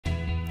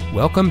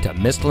Welcome to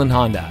Mistlin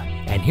Honda,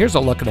 and here's a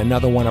look at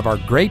another one of our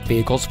great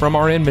vehicles from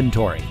our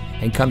inventory,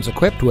 and comes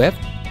equipped with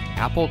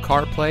Apple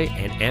CarPlay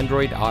and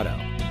Android Auto,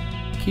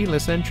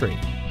 keyless entry,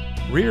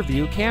 rear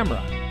view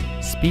camera,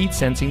 speed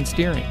sensing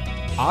steering,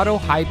 auto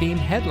high beam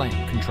headlamp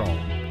control,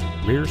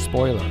 rear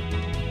spoiler,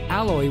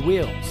 alloy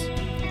wheels,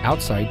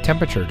 outside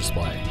temperature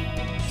display,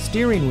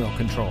 steering wheel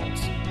controls,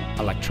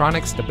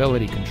 electronic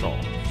stability control,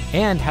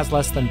 and has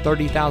less than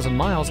 30,000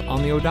 miles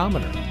on the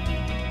odometer.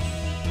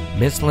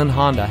 Mistlin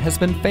Honda has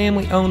been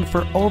family-owned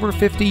for over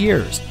 50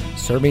 years,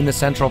 serving the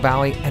Central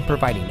Valley and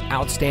providing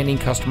outstanding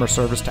customer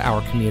service to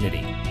our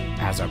community.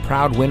 As a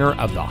proud winner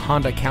of the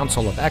Honda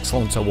Council of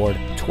Excellence Award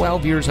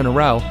 12 years in a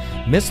row,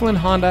 Mistlin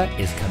Honda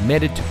is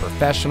committed to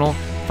professional,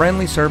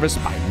 friendly service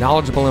by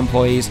knowledgeable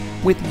employees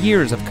with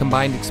years of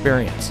combined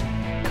experience.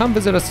 Come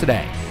visit us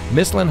today.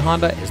 Mistlin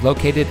Honda is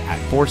located at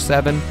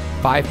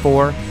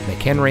 4754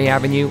 McHenry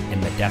Avenue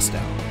in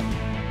Modesto.